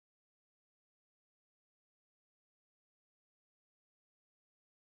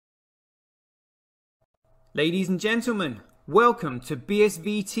Ladies and gentlemen, welcome to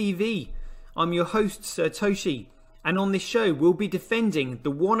BSV TV. I'm your host Satoshi, and on this show we'll be defending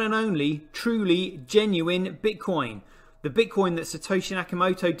the one and only, truly genuine Bitcoin. The Bitcoin that Satoshi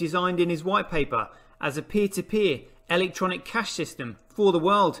Nakamoto designed in his white paper as a peer-to-peer electronic cash system for the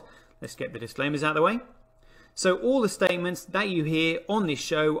world. Let's get the disclaimers out of the way. So all the statements that you hear on this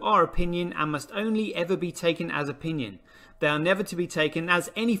show are opinion and must only ever be taken as opinion. They are never to be taken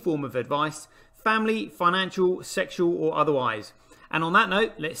as any form of advice, family, financial, sexual or otherwise. And on that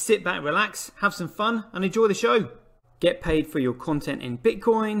note, let's sit back, relax, have some fun and enjoy the show. Get paid for your content in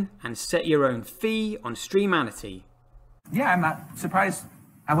Bitcoin and set your own fee on Streamanity. Yeah, I'm not surprised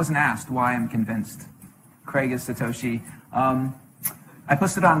I wasn't asked why I'm convinced Craig is Satoshi. I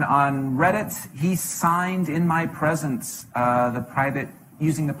posted on Reddit. He signed in my presence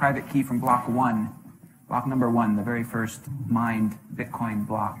using the private key from block number one, the very first mined Bitcoin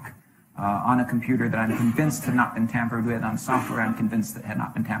block. On a computer that I'm convinced had not been tampered with, on software I'm convinced that had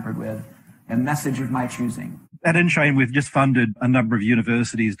not been tampered with, a message of my choosing. At InChain, we've just funded a number of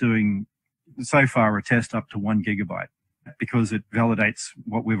universities doing, so far, a test up to 1 gigabyte because it validates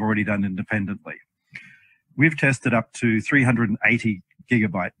what we've already done independently. We've tested up to 380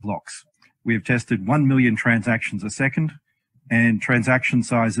 gigabyte blocks. We've tested 1 million transactions a second and transaction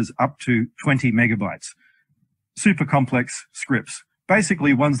sizes up to 20 megabytes. Super complex scripts.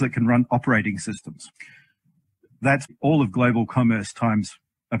 Basically ones that can run operating systems. That's all of global commerce times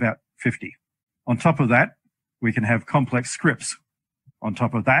about 50. On top of that, we can have complex scripts. On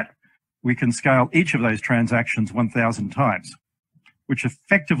top of that, we can scale each of those transactions 1,000 times, which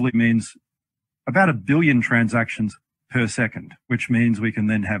effectively means about 1 billion transactions per second, which means we can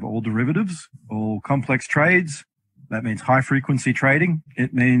then have all derivatives, all complex trades. That means high frequency trading.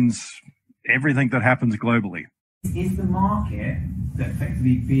 It means everything that happens globally. Is the market that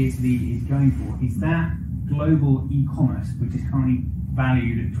effectively BSV is going for, is that global e-commerce, which is currently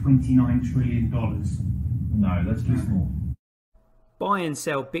valued at $29 trillion? No, that's too small. Buy and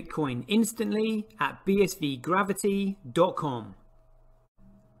sell Bitcoin instantly at bsvgravity.com.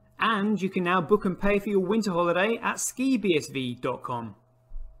 And you can now book and pay for your winter holiday at skibsv.com.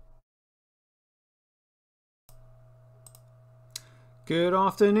 Good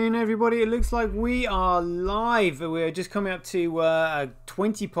afternoon, everybody. It looks like we are live. We're just coming up to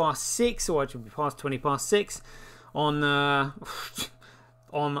 20 past 6, or actually past 20 past 6 on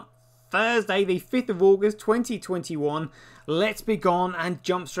on Thursday, the 5th of August, 2021. Let's be gone and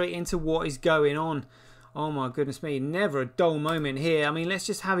jump straight into what is going on. Oh my goodness me, never a dull moment here. I mean, let's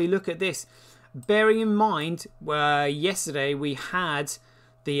just have a look at this. Bearing in mind, yesterday we had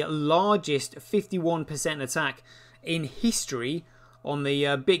the largest 51% attack in history on the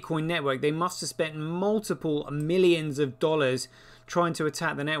Bitcoin network. They must have spent multiple millions of dollars trying to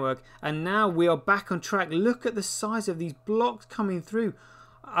attack the network, and now we are back on track. Look at the size of these blocks coming through.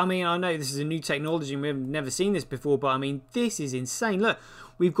 I mean, I know this is a new technology and we've never seen this before, but I mean, this is insane. Look,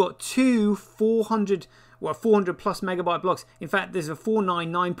 we've got two 400 plus megabyte blocks. In fact, there's a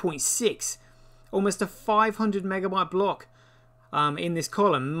 499.6, almost a 500 megabyte block in this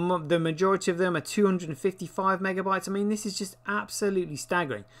column. The majority of them are 255 megabytes. I mean, this is just absolutely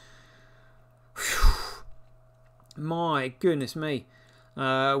staggering. Whew. My goodness me.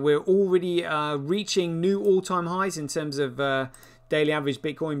 We're already reaching new all-time highs in terms of daily average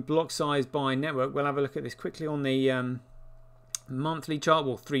Bitcoin block size by network. We'll have a look at this quickly on the monthly chart.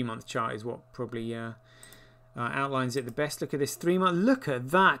 Well, 3-month chart is what probably outlines it the best. Look at this 3-month. Look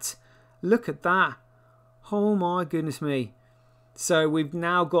at that. Look at that. Oh my goodness me. So we've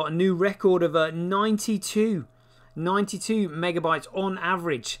now got a new record of 92 megabytes on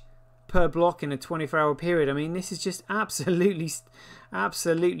average per block in a 24-hour period. I mean, this is just absolutely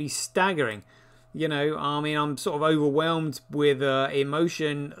staggering. You know, I mean, I'm sort of overwhelmed with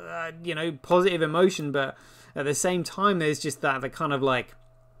emotion, you know, positive emotion, but at the same time, there's just the kind of like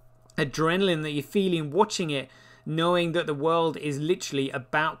adrenaline that you're feeling watching it, knowing that the world is literally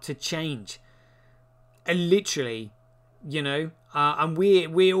about to change. Literally, you know, and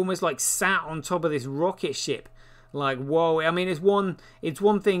we're almost like sat on top of this rocket ship. Like, whoa. I mean, it's one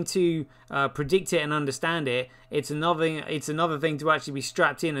thing to predict it and understand it. It's another thing to actually be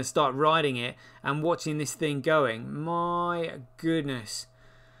strapped in and start riding it and watching this thing going. My goodness.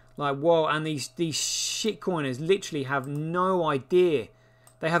 Like, whoa. And these shitcoiners literally have no idea.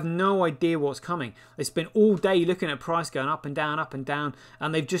 They have no idea what's coming. They spend all day looking at price going up and down,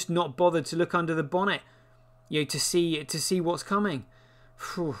 and they've just not bothered to look under the bonnet, you know, to see what's coming.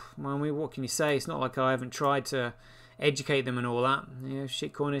 Whew, well, what can you say? It's not like I haven't tried to educate them and all that. You know,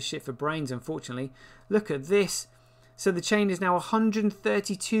 shitcoiners, shit for brains, unfortunately. Look at this. So the chain is now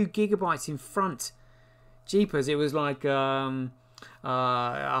 132 gigabytes in front. Jeepers, it was like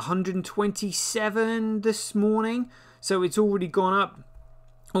 127 this morning. So it's already gone up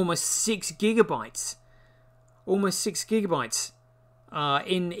almost 6 gigabytes. Almost 6 gigabytes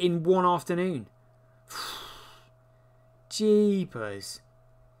in one afternoon. Jeepers.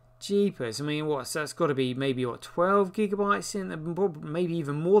 Jeepers. I mean, what? So that's got to be maybe, what, 12 gigabytes in, maybe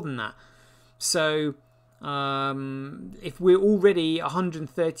even more than that. So if we're already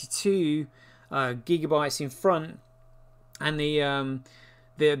 132 gigabytes in front, and the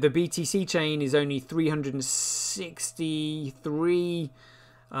BTC chain is only 363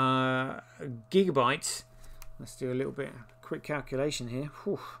 gigabytes. Let's do a little bit quick calculation here.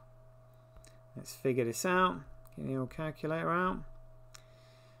 Whew. Let's figure this out. Get the old calculator out.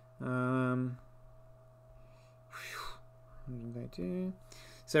 132.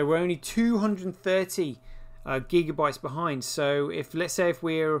 So we're only 230 gigabytes behind. So if, let's say, if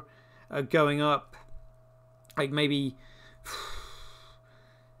we're going up like maybe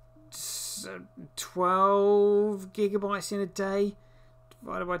 12 gigabytes in a day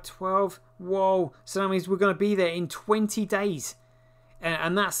divided by 12, whoa! So that means we're going to be there in 20 days,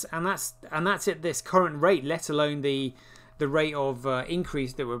 and that's at this current rate, let alone the rate of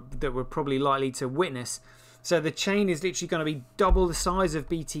increase that we're probably likely to witness. So the chain is literally going to be double the size of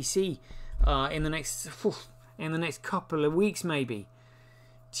BTC in the next couple of weeks, maybe.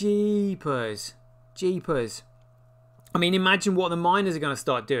 Jeepers. I mean, imagine what the miners are going to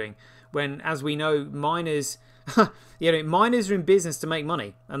start doing when, as we know, miners, miners are in business to make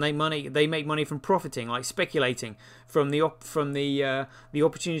money, and they make money from profiting, like speculating from the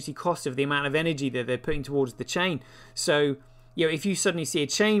opportunity cost of the amount of energy that they're putting towards the chain. So, if you suddenly see a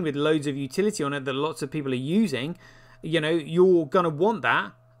chain with loads of utility on it that lots of people are using, you're going to want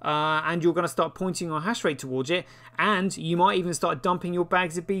that. And you're going to start pointing your hash rate towards it, and you might even start dumping your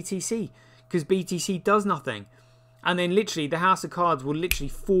bags of BTC, because BTC does nothing, and then literally the house of cards will literally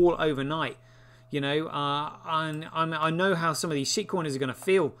fall overnight. And I know how some of these shitcoiners are going to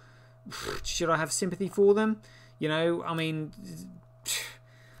feel. Should I have sympathy for them? I mean,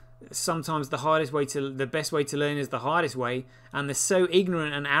 sometimes the best way to learn is the hardest way, and they're so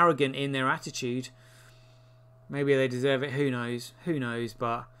ignorant and arrogant in their attitude. Maybe they deserve it. Who knows?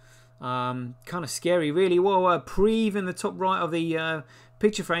 But kind of scary, really. Well, Preve in the top right of the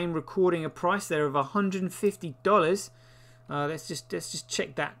picture frame, recording a price there of $150. Let's just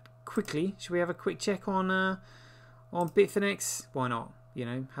check that quickly. Should we have a quick check on Bitfinex? Why not?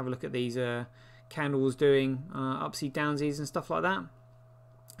 Have a look at these candles doing upsy downsies and stuff like that.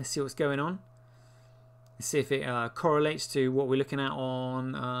 Let's see what's going on. Let's see if it correlates to what we're looking at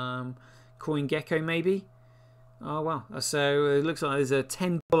on CoinGecko, maybe. Oh wow! So it looks like there's a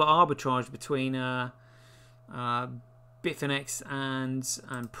 $10 arbitrage between Bitfinex and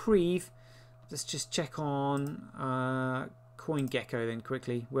Preve. Let's just check on CoinGecko then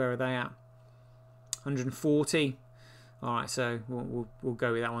quickly. Where are they at? 140. All right, so we'll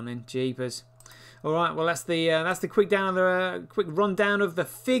go with that one then. Jeepers! All right, well that's the quick rundown of the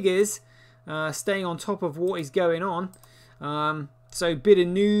figures. Staying on top of what is going on. So, bit of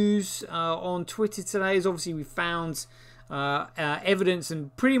news on Twitter today is obviously we found evidence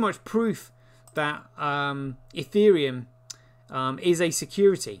and pretty much proof that Ethereum is a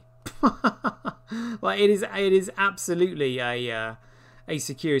security. Like it is absolutely a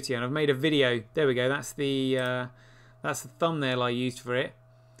security, and I've made a video. There we go. That's the thumbnail I used for it.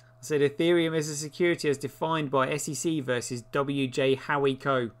 I said Ethereum is a security as defined by SEC versus WJ Howie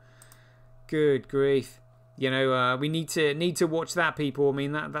Co. Good grief. We need to watch that, people. I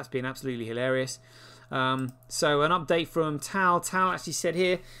mean, that's been absolutely hilarious. So an update from Tal. Tal actually said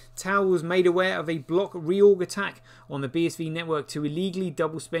here, Tal was made aware of a block reorg attack on the BSV network to illegally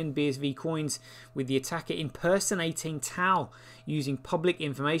double spend BSV coins, with the attacker impersonating Tal using public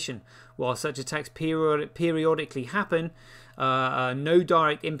information. While such attacks periodically happen, no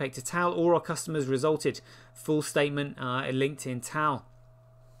direct impact to Tal or our customers resulted. Full statement linked in Tal.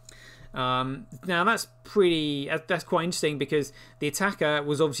 Now that's quite interesting, because the attacker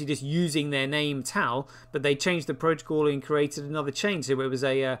was obviously just using their name Tal, but they changed the protocol and created another chain, so it was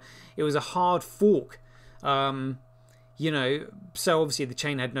a hard fork. So obviously the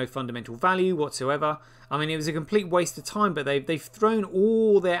chain had no fundamental value whatsoever. I mean, it was a complete waste of time, but they've thrown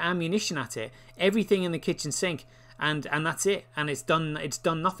all their ammunition at it, everything in the kitchen sink, and that's it, and it's done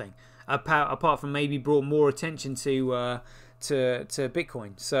nothing apart from maybe brought more attention to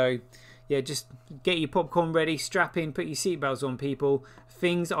Bitcoin. So yeah, just get your popcorn ready, strap in, put your seatbelts on, people.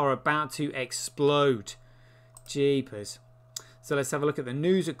 Things are about to explode. Jeepers. So let's have a look at the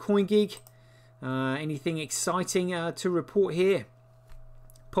news at CoinGeek. Anything exciting to report here?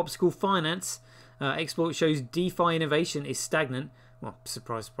 Popsicle Finance Exploit shows DeFi innovation is stagnant. Well,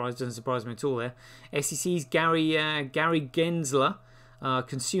 surprise, surprise, doesn't surprise me at all there. SEC's Gary Gensler,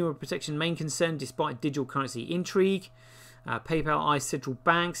 consumer protection main concern despite digital currency intrigue. PayPal eyes central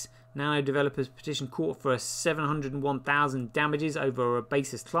banks. Nano developers petition court for 701,000 damages over a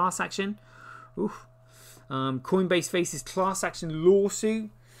baseless class action. Oof. Coinbase faces class action lawsuit.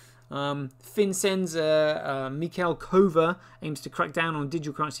 FinCEN's Mikhail Kova aims to crack down on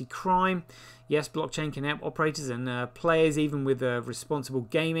digital currency crime. Yes, blockchain can help operators and players even with responsible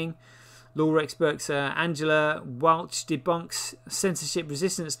gaming. Law experts Angela Welch debunks censorship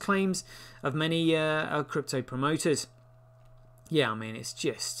resistance claims of many crypto promoters. Yeah, I mean, it's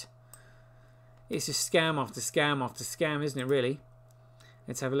just scam after scam after scam, isn't it, really?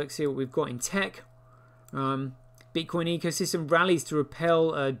 Let's have a look, see what we've got in tech. Bitcoin ecosystem rallies to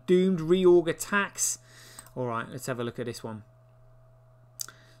repel doomed reorg attacks. Alright, let's have a look at this one.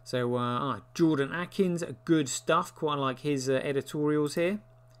 So, Jordan Atkins, good stuff. Quite like his editorials here.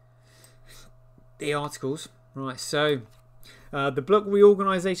 The articles. Right, so the block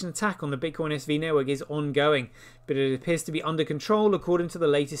reorganization attack on the Bitcoin SV network is ongoing, but it appears to be under control according to the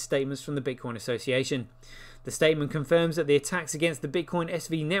latest statements from the Bitcoin Association. The statement confirms that the attacks against the Bitcoin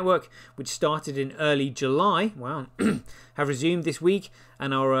SV network, which started in early July, have resumed this week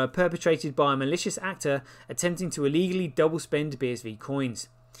and are perpetrated by a malicious actor attempting to illegally double spend BSV coins.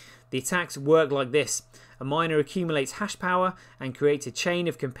 The attacks work like this. A miner accumulates hash power and creates a chain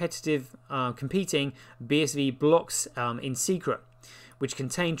of competing BSV blocks in secret, which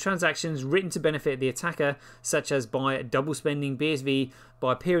contain transactions written to benefit the attacker, such as by double spending BSV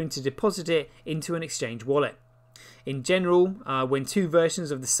by appearing to deposit it into an exchange wallet. In general, when two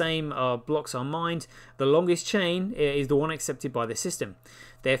versions of the same blocks are mined, the longest chain is the one accepted by the system.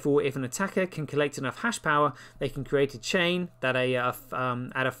 Therefore, if an attacker can collect enough hash power, they can create a chain that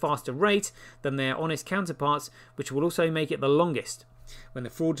at a faster rate than their honest counterparts, which will also make it the longest. When the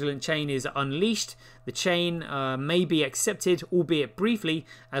fraudulent chain is unleashed, the chain may be accepted, albeit briefly,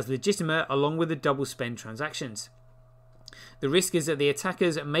 as legitimate along with the double spend transactions. The risk is that the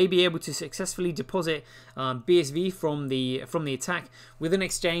attackers may be able to successfully deposit BSV from the attack with an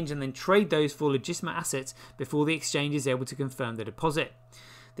exchange and then trade those for legitimate assets before the exchange is able to confirm the deposit.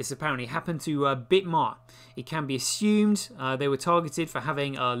 This apparently happened to Bitmart. It can be assumed they were targeted for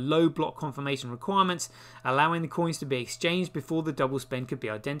having low block confirmation requirements, allowing the coins to be exchanged before the double spend could be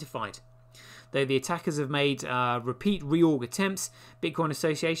identified. Though the attackers have made repeat reorg attempts, Bitcoin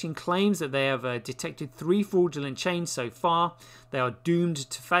Association claims that they have detected 3 fraudulent chains so far. They are doomed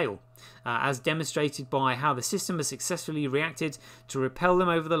to fail, as demonstrated by how the system has successfully reacted to repel them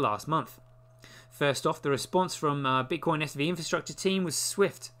over the last month. First off, the response from Bitcoin SV infrastructure team was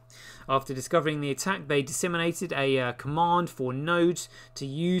swift. After discovering the attack, they disseminated a command for nodes to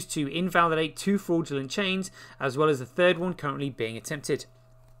use to invalidate 2 fraudulent chains, as well as a third one currently being attempted.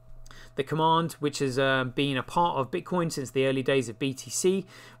 The command, which has been a part of Bitcoin since the early days of BTC,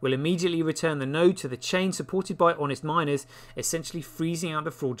 will immediately return the node to the chain supported by honest miners, essentially freezing out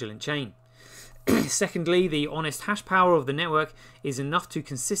the fraudulent chain. Secondly, the honest hash power of the network is enough to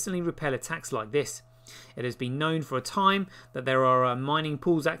consistently repel attacks like this. It has been known for a time that there are mining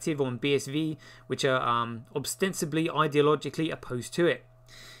pools active on BSV which are ostensibly ideologically opposed to it.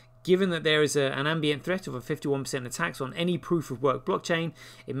 Given that there is an ambient threat of a 51% attacks on any proof-of-work blockchain,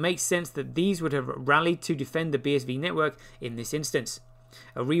 it makes sense that these would have rallied to defend the BSV network in this instance.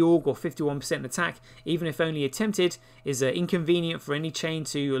 A reorg or 51% attack, even if only attempted, is inconvenient for any chain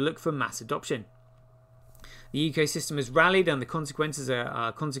to look for mass adoption. The ecosystem has rallied and the consequences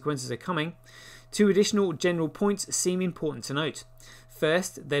are coming. 2 additional general points seem important to note.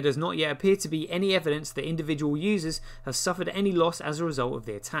 First, there does not yet appear to be any evidence that individual users have suffered any loss as a result of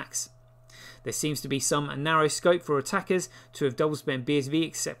the attacks. There seems to be some narrow scope for attackers to have double spent BSV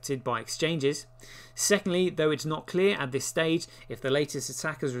accepted by exchanges. Secondly, though it's not clear at this stage if the latest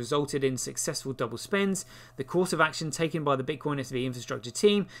attack has resulted in successful double spends, the course of action taken by the Bitcoin SV infrastructure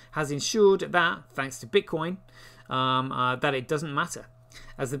team has ensured that, thanks to Bitcoin, that it doesn't matter.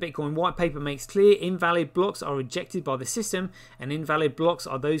 As the Bitcoin white paper makes clear, invalid blocks are rejected by the system, and invalid blocks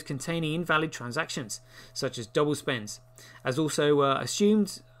are those containing invalid transactions, such as double spends. As also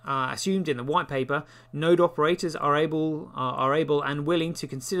assumed in the white paper, node operators are able and willing to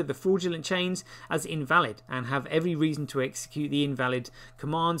consider the fraudulent chains as invalid and have every reason to execute the invalid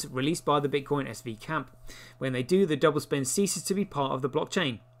commands released by the Bitcoin SV camp. When they do, the double spend ceases to be part of the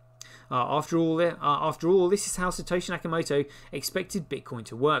blockchain. After all, this is how Satoshi Nakamoto expected Bitcoin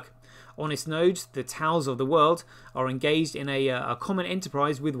to work. Honest nodes, the TAOs of the world, are engaged in a common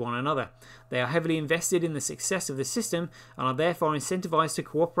enterprise with one another. They are heavily invested in the success of the system and are therefore incentivized to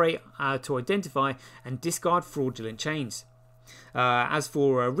cooperate to identify and discard fraudulent chains. As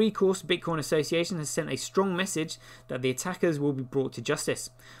for recourse, Bitcoin Association has sent a strong message that the attackers will be brought to justice.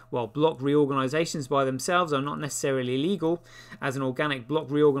 While block reorganizations by themselves are not necessarily illegal, as an organic block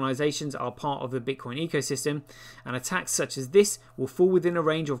reorganizations are part of the Bitcoin ecosystem, and attacks such as this will fall within a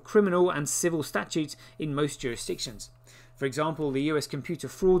range of criminal and civil statutes in most jurisdictions. For example, the US Computer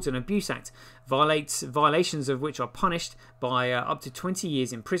Frauds and Abuse Act violations of which are punished by up to 20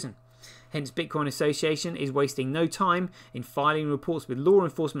 years in prison. Hence, Bitcoin Association is wasting no time in filing reports with law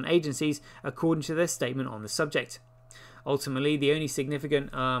enforcement agencies according to their statement on the subject. Ultimately, the only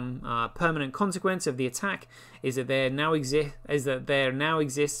significant permanent consequence of the attack is that there now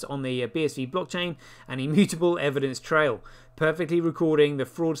exists on the BSV blockchain an immutable evidence trail, perfectly recording the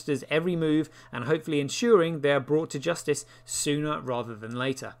fraudsters' every move and hopefully ensuring they are brought to justice sooner rather than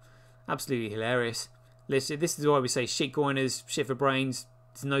later. Absolutely hilarious. This is why we say shitcoiners, shit for brains.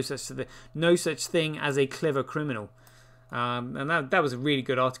 There's no such thing as a clever criminal. And that was a really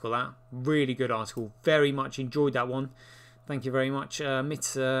good article. Really good article. Very much enjoyed that one. Thank you very much,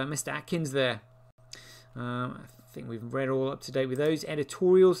 Mr. Atkins there. I think we've read all up to date with those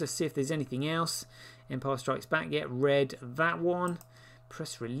editorials. Let's see if there's anything else. Empire Strikes Back. Yeah, read that one.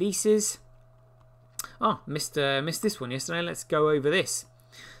 Press releases. Oh, missed this one yesterday. Let's go over this.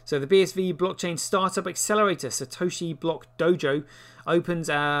 So the BSV blockchain startup accelerator Satoshi Block Dojo opens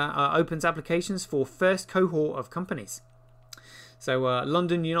applications for first cohort of companies. So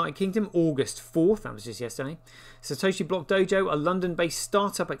London, United Kingdom, August 4th, that was just yesterday. Satoshi Block Dojo, a London-based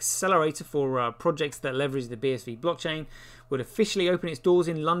startup accelerator for projects that leverage the BSV blockchain, would officially open its doors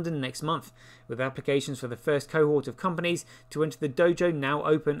in London next month, with applications for the first cohort of companies to enter the dojo now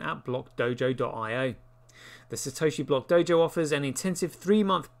open at blockdojo.io. The Satoshi Block Dojo offers an intensive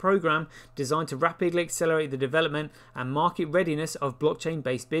 3-month program designed to rapidly accelerate the development and market readiness of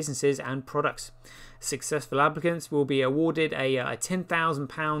blockchain-based businesses and products. Successful applicants will be awarded a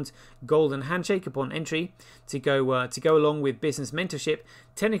 £10,000 golden handshake upon entry to go along with business mentorship,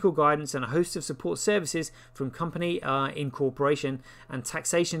 technical guidance, and a host of support services from company incorporation and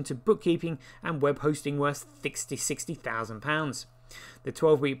taxation to bookkeeping and web hosting worth £60,000. The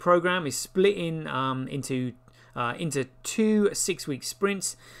 12-week program is split into 2 6-week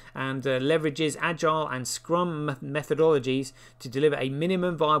sprints and leverages agile and scrum methodologies to deliver a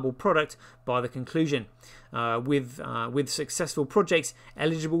minimum viable product by the conclusion, with successful projects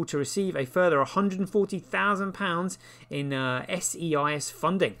eligible to receive a further £140,000 in SEIS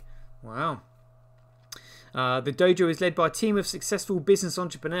funding. Wow. The dojo is led by a team of successful business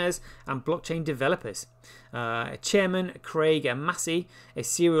entrepreneurs and blockchain developers. Chairman Craig Massey, a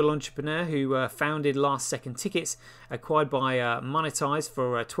serial entrepreneur who founded Last Second Tickets, acquired by Monetize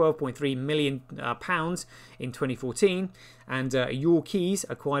for £12.3 million in 2014, and Your Keys,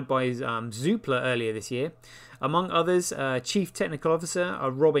 acquired by Zoopla earlier this year. Among others, Chief Technical Officer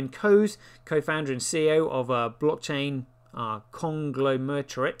Robin Coase, co-founder and CEO of blockchain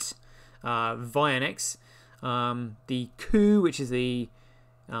conglomerate Vianex. The Coup, which is the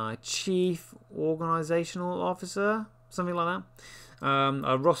Chief Organizational Officer, something like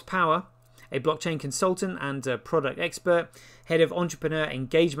that. Ross Power, a blockchain consultant and product expert. Head of Entrepreneur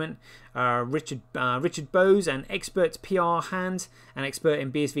Engagement, Richard Bowes, an expert PR hand, an expert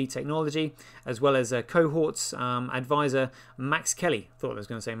in BSV technology, as well as cohorts advisor Max Kelly. Thought I was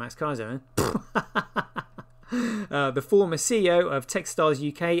going to say Max Kaiser. The former CEO of Techstars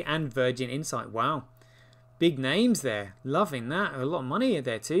UK and Virgin Insight. Wow. Big names there. Loving that. A lot of money in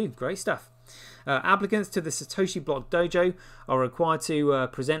there too. Great stuff. Applicants to the Satoshi Block Dojo are required to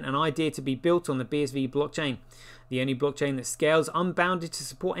present an idea to be built on the BSV blockchain, the only blockchain that scales unbounded to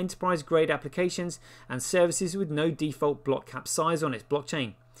support enterprise-grade applications and services with no default block cap size on its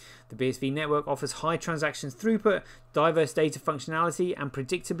blockchain. The BSV network offers high transactions throughput, diverse data functionality, and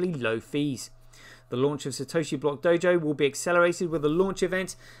predictably low fees. The launch of Satoshi Block Dojo will be accelerated with a launch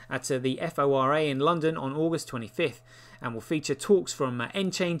event at the FORA in London on August 25th and will feature talks from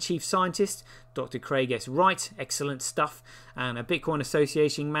nChain Chief Scientist Dr. Craig S. Wright, excellent stuff, and a Bitcoin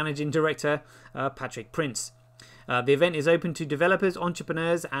Association Managing Director Patrick Prince. The event is open to developers,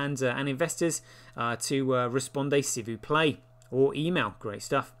 entrepreneurs, and investors to respond a s'il vous plaît or email. Great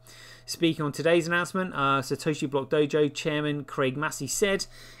stuff. Speaking on today's announcement, Satoshi Block Dojo chairman Craig Massey said,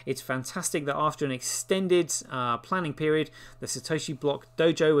 "It's fantastic that after an extended planning period, the Satoshi Block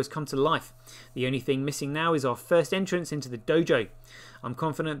Dojo has come to life. The only thing missing now is our first entrance into the dojo. I'm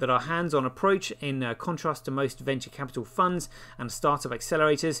confident that our hands-on approach, in contrast to most venture capital funds and startup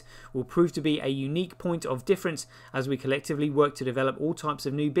accelerators, will prove to be a unique point of difference as we collectively work to develop all types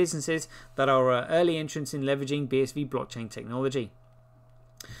of new businesses that are early entrants in leveraging BSV blockchain technology."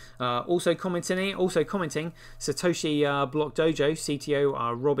 Also commenting, Satoshi Block Dojo CTO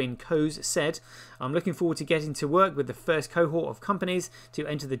Robin Coase said, "I'm looking forward to getting to work with the first cohort of companies to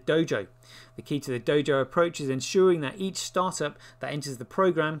enter the dojo. The key to the dojo approach is ensuring that each startup that enters the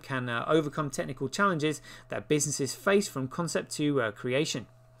program can overcome technical challenges that businesses face from concept to creation,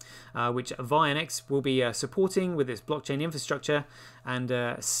 which Vianex will be supporting with its blockchain infrastructure and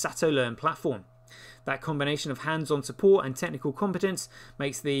SatoLearn platform. That combination of hands-on support and technical competence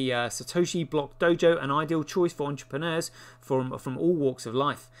makes the Satoshi Block Dojo an ideal choice for entrepreneurs from all walks of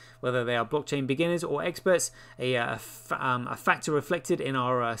life, whether they are blockchain beginners or experts, a factor reflected in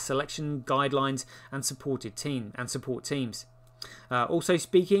our selection guidelines and support teams." Also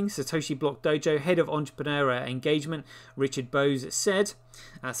speaking, Satoshi Block Dojo head of entrepreneur engagement Richard Bowes said,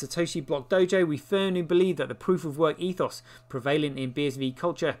 "At Satoshi Block Dojo, we firmly believe that the proof of work ethos prevalent in BSV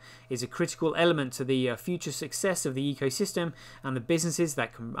culture is a critical element to the future success of the ecosystem and the businesses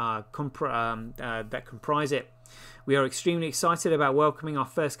that comprise it. We are extremely excited about welcoming our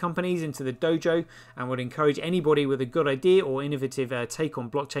first companies into the dojo and would encourage anybody with a good idea or innovative take on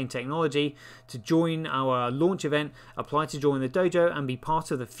blockchain technology to join our launch event, apply to join the dojo, and be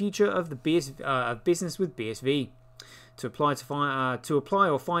part of the future of the business with BSV. To apply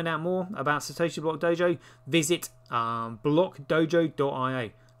or find out more about Satoshi Block Dojo, visit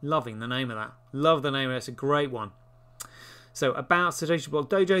blockdojo.io. Loving the name of that. Love the name of it. It's a great one. So about Satoshi Block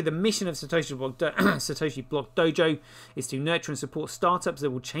Dojo, the mission of Satoshi Block Dojo is to nurture and support startups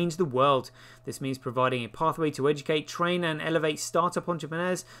that will change the world. This means providing a pathway to educate, train and elevate startup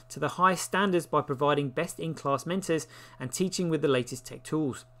entrepreneurs to the highest standards by providing best-in-class mentors and teaching with the latest tech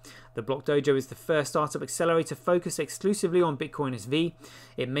tools. The Block Dojo is the first startup accelerator focused exclusively on Bitcoin SV.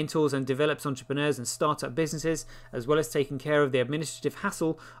 It mentors and develops entrepreneurs and startup businesses, as well as taking care of the administrative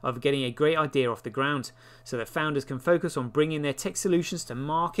hassle of getting a great idea off the ground, so that founders can focus on bringing their tech solutions to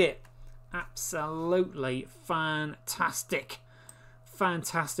market." Absolutely fantastic.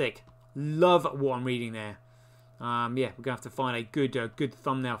 Fantastic. Love what I'm reading there. Yeah, we're going to have to find a good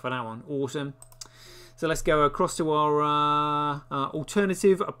thumbnail for that one. Awesome. So let's go across to our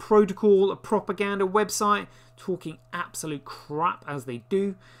alternative protocol propaganda website, talking absolute crap as they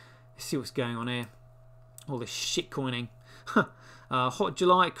do. Let's see what's going on here. All this shit coining. Hot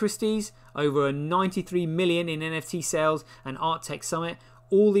July at Christie's, over 93 million in NFT sales and Art Tech Summit.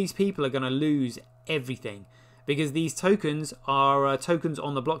 All these people are going to lose everything because these tokens are tokens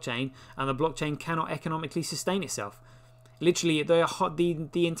on the blockchain, and the blockchain cannot economically sustain itself. Literally,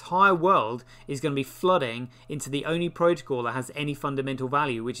 the entire world is going to be flooding into the only protocol that has any fundamental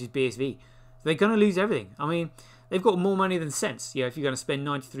value, which is BSV. They're going to lose everything. I mean, they've got more money than sense. If you're going to spend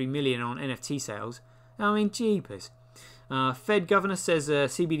 93 million on NFT sales, I mean, jeepers. Fed governor says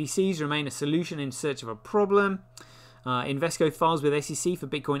CBDCs remain a solution in search of a problem. Invesco files with SEC for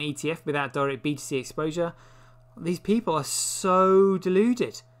Bitcoin ETF without direct B2C exposure. These people are so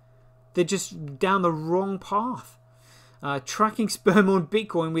deluded. They're just down the wrong path. Tracking sperm on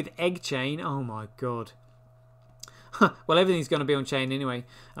Bitcoin with egg chain. Oh my god. Well, everything's going to be on chain anyway.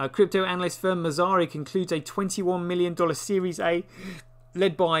 Crypto analyst firm Mazzari concludes a $21 million Series A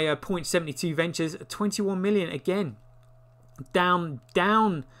led by Point72 Ventures. 21 million again. Down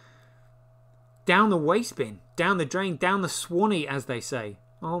the waste bin. Down the drain. Down the Swanee, as they say.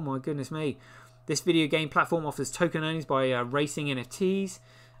 Oh my goodness me. This video game platform offers token earnings by racing NFTs.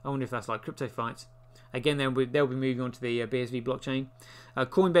 I wonder if that's like crypto fights. Again, they'll be moving on to the BSV blockchain.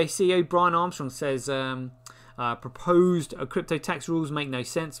 Coinbase CEO Brian Armstrong says proposed crypto tax rules make no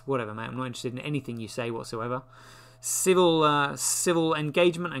sense. Whatever, mate. I'm not interested in anything you say whatsoever. Civil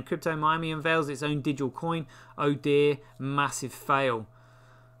engagement and Crypto Miami unveils its own digital coin. Oh dear, massive fail.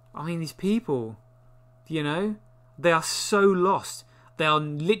 I mean, these people, they are so lost. They are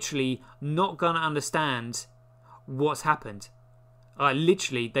literally not going to understand what's happened.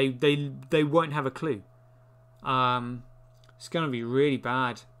 Literally, they won't have a clue. It's going to be really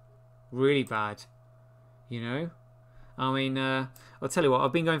bad. Really bad. I mean, I'll tell you what,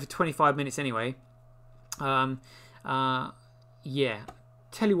 I've been going for 25 minutes anyway. Yeah.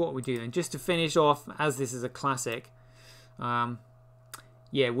 Tell you what we do then. Just to finish off, as this is a classic,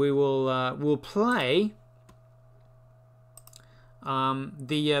 yeah, we'll play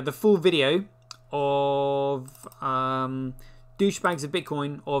the full video of Douchebags of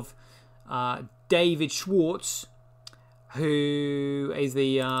Bitcoin of David Schwartz, who is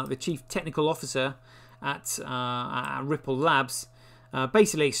the chief technical officer at Ripple Labs,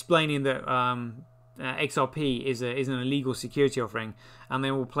 basically explaining that XRP is an illegal security offering, and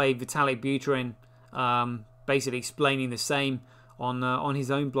then we'll play Vitalik Buterin basically explaining the same on his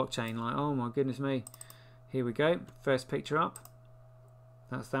own blockchain. Like, oh my goodness me! Here we go. First picture up.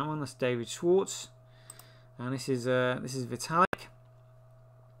 That's that one. That's David Schwartz, and this is Vitalik.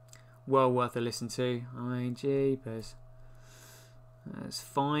 Well worth a listen to. I mean, jeepers. Let's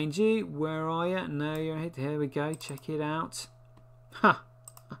find you. Where are you? No, you're here. Here we go. Check it out. Ha!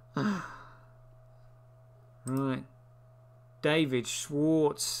 Right. David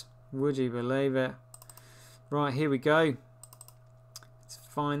Schwartz. Would you believe it? Right, here we go. Let's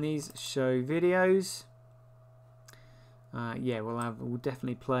find these. Show videos. Yeah, we'll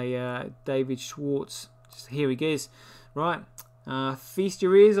definitely play David Schwartz. Here he goes. Right. Feast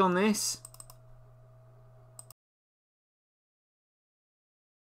your ears on this.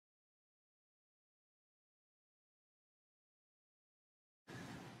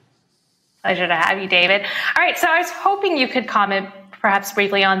 Pleasure to have you, David. All right, so I was hoping you could comment perhaps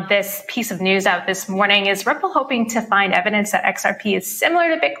briefly on this piece of news out this morning. Is Ripple hoping to find evidence that XRP is similar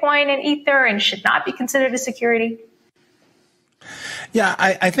to Bitcoin and Ether and should not be considered a security? Yeah,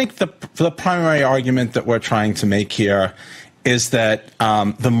 I think the primary argument that we're trying to make here is that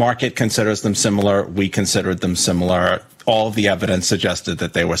the market considers them similar. We considered them similar. All of the evidence suggested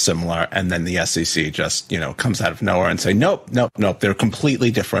that they were similar, and then the SEC just, comes out of nowhere and say, nope, they're completely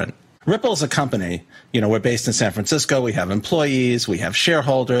different. Ripple is a company. We're based in San Francisco. We have employees. We have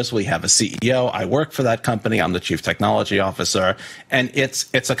shareholders. We have a CEO. I work for that company. I'm the chief technology officer. And it's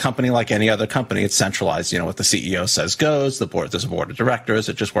a company like any other company. It's centralized. What the CEO says goes. There's a board of directors.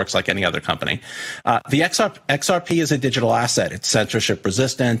 It just works like any other company. The XRP is a digital asset. It's censorship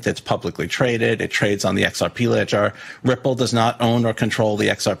resistant. It's publicly traded. It trades on the XRP ledger. Ripple does not own or control the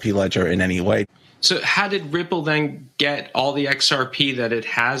XRP ledger in any way. So how did Ripple then get all the XRP that it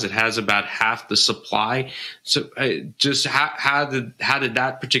has? It has about half the supply. So just how did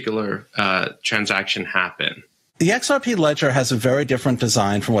that particular transaction happen? The XRP ledger has a very different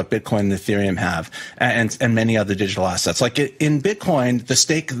design from what Bitcoin and Ethereum have, and many other digital assets. Like in Bitcoin, the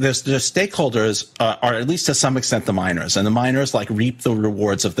stakeholders are at least to some extent the miners, and the miners reap the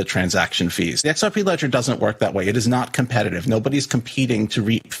rewards of the transaction fees. The XRP ledger doesn't work that way. It is not competitive. Nobody's competing to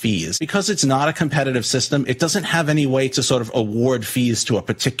reap fees. Because it's not a competitive system, it doesn't have any way to sort of award fees to a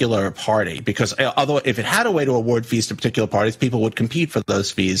particular party. Because although if it had a way to award fees to particular parties, people would compete for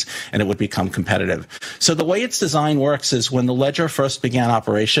those fees, and it would become competitive. So the way it's design works is when the ledger first began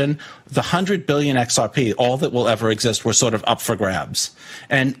operation, the 100 billion XRP, all that will ever exist, were sort of up for grabs.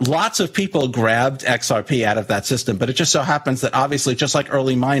 And lots of people grabbed XRP out of that system, but it just so happens that obviously, just like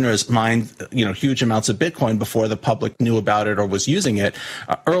early miners mined, huge amounts of Bitcoin before the public knew about it or was using it,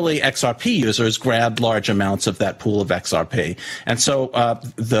 early XRP users grabbed large amounts of that pool of XRP. And so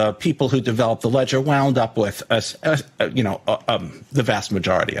the people who developed the ledger wound up with, the vast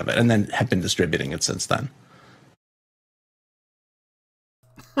majority of it, and then have been distributing it since then.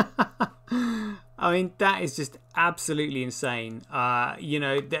 I mean, that is just absolutely insane.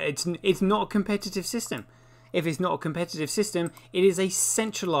 It's not a competitive system. If it's not a competitive system, it is a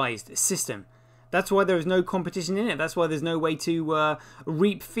centralized system. That's why there is no competition in it. That's why there's no way to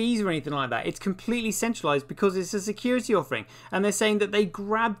reap fees or anything like that. It's completely centralized because it's a security offering, and they're saying that they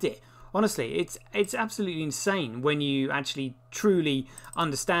grabbed it. Honestly, it's absolutely insane when you actually truly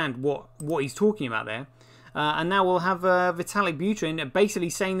understand what he's talking about there. And now we'll have Vitalik Buterin basically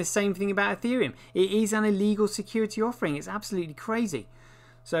saying the same thing about Ethereum. It is an illegal security offering. It's absolutely crazy.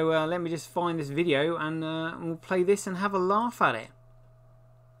 So let me just find this video and we'll play this and have a laugh at it.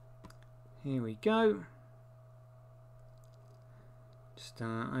 Here we go. Just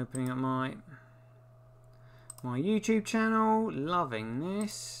opening up my YouTube channel. Loving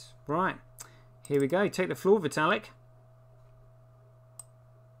this. Right. Here we go. Take the floor, Vitalik.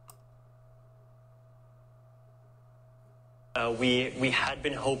 We had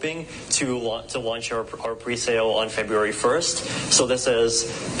been hoping to launch our pre-sale on February 1st. So this is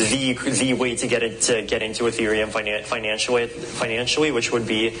the way to get into Ethereum financially, which would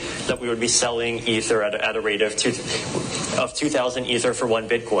be that we would be selling Ether at a rate of 2,000 Ether for 1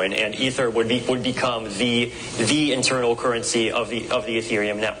 Bitcoin, and Ether would become the internal currency of the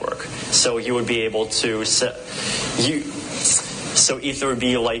Ethereum network. So you would be able to So Ether would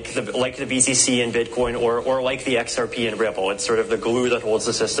be like the BTC in Bitcoin, or like the XRP in Ripple. It's sort of the glue that holds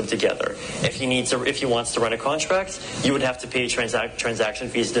the system together. If he wants to run a contract, you would have to pay transaction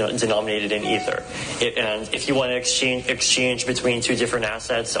fees denominated in Ether. And if you want to exchange between two different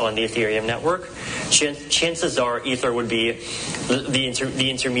assets on the Ethereum network, chances are Ether would be the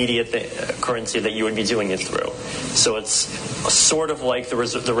intermediate currency that you would be doing it through. So it's sort of like the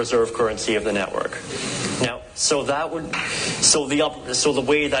reserve currency of the network. Now,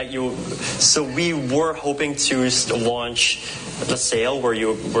 we were hoping to launch the sale where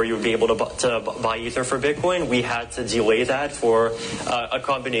you would be able to buy Ether for Bitcoin. We had to delay that for a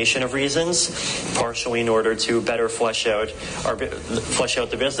combination of reasons, partially in order to better flesh out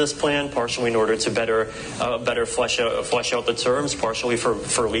the business plan, partially in order to better flesh out the terms, partially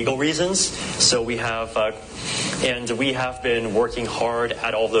for legal reasons. So we have been working hard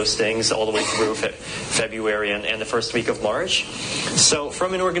at all those things all the way through February and the first week of March. So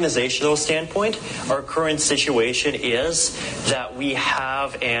from an organizational standpoint, our current situation is that we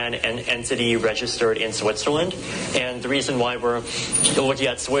have an entity registered in Switzerland. And the reason why we're looking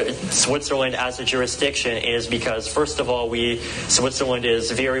at Switzerland as a jurisdiction is because, first of all, Switzerland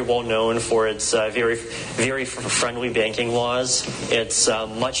is very well known for its very friendly banking laws. It's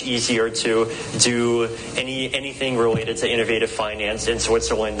much easier to do anything related to innovative finance in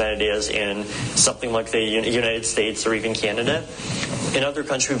Switzerland than it is in something like the United States or even Canada. Another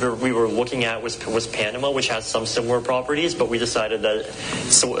country we were looking at was Panama, which has some similar properties, but we decided that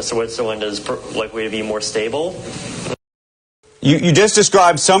Switzerland is likely to be more stable. You just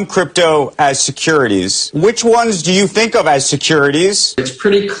described some crypto as securities. Which ones do you think of as securities? It's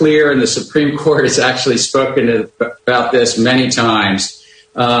pretty clear, and the Supreme Court has actually spoken about this many times.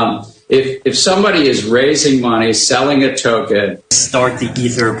 If somebody is raising money, selling a token, start the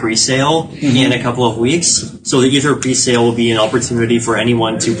Ether presale in a couple of weeks. So the Ether presale will be an opportunity for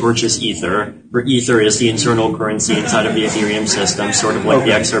anyone to purchase Ether, where Ether is the internal currency inside of the Ethereum system, sort of like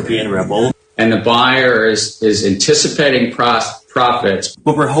the XRP and Ripple. And the buyer is anticipating profits.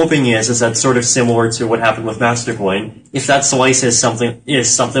 What we're hoping is that sort of similar to what happened with Mastercoin. If that slice is something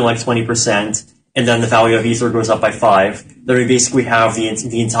like 20%, and then the value of Ether goes up by 5, then we basically have the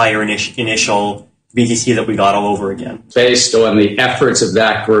entire initial BTC that we got all over again. Based on the efforts of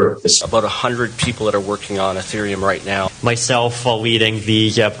that group. About 100 people that are working on Ethereum right now. Myself leading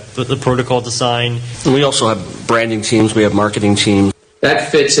the protocol design. And we also have branding teams, we have marketing teams.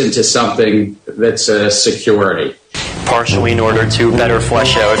 That fits into something that's a security. Partially in order to better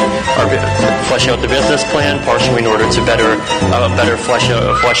flesh out the business plan, partially in order to better flesh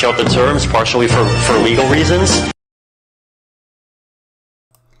out the terms, partially for legal reasons.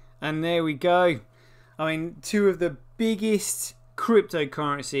 And there we go. I mean, two of the biggest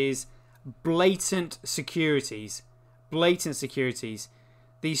cryptocurrencies, blatant securities.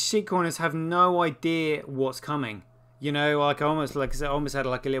 These shitcoiners have no idea what's coming. You know, I almost had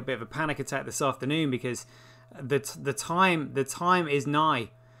like a little bit of a panic attack this afternoon because the time is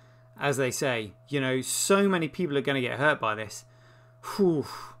nigh, as they say. You know, so many people are going to get hurt by this. Whew,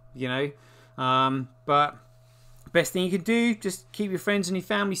 you know, but best thing you can do, just keep your friends and your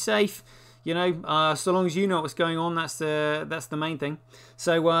family safe. You know, so long as you know what's going on, that's the main thing.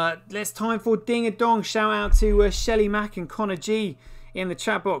 So let's time for Ding a Dong. Shout out to Shelly Mack and Connor G in the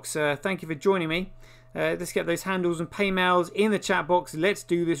chat box. Thank you for joining me. Let's get those handles and pay mails in the chat box. Let's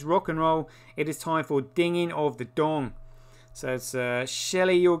do this rock and roll. It is time for Dinging of the Dong. So it's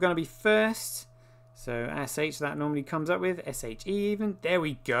Shelly, you're going to be first. So SH, that normally comes up with. SHE even. There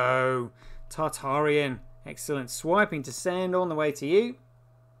we go. Tartarian. Excellent. Swiping to send on the way to you.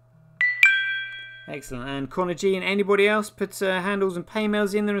 Excellent. And Connor G and anybody else, put handles and pay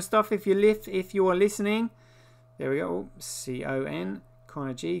mails in there and stuff if you are listening. There we go. CON.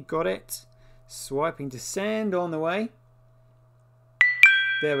 Connor G. Got it. Swiping to send on the way.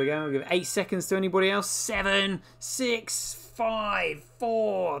 There we go. We'll give 8 seconds to anybody else. 7, 6, 5,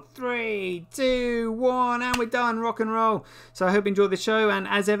 4, 3, 2, 1, and we're done. Rock and roll. So I hope you enjoyed the show, and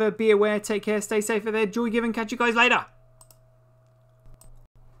as ever, be aware, take care, stay safe out there. Joy giving. Catch you guys later.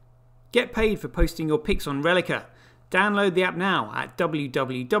 Get paid for posting your pics on Relica. Download the app now at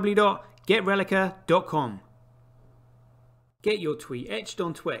www.getrelica.com. Get your tweet etched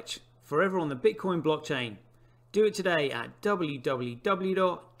on Twitch. Forever on the Bitcoin blockchain. Do it today at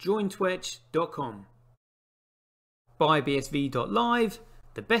www.jointwitch.com. BuyBSV.live,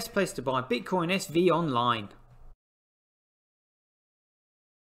 the best place to buy Bitcoin SV online.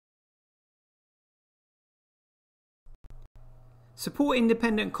 Support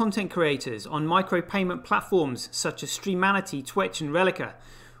independent content creators on micropayment platforms such as Streamanity, Twitch and Relica.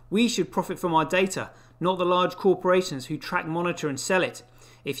 We should profit from our data, not the large corporations who track, monitor and sell it.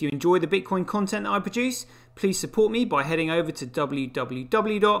 If you enjoy the Bitcoin content that I produce, please support me by heading over to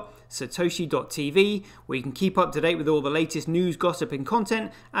www.satoshi.tv, where you can keep up to date with all the latest news, gossip and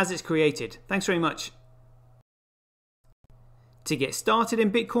content as it's created. Thanks very much. To get started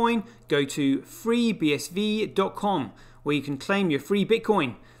in Bitcoin, go to freebsv.com, where you can claim your free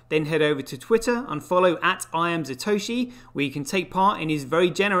Bitcoin. Then head over to Twitter and follow @IamSatoshi, where you can take part in his very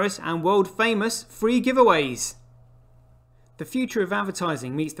generous and world famous free giveaways. The future of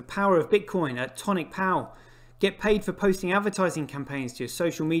advertising meets the power of Bitcoin at Tonic Pow. Get paid for posting advertising campaigns to your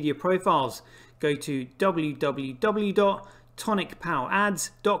social media profiles. Go to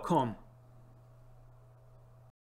www.tonicpowads.com.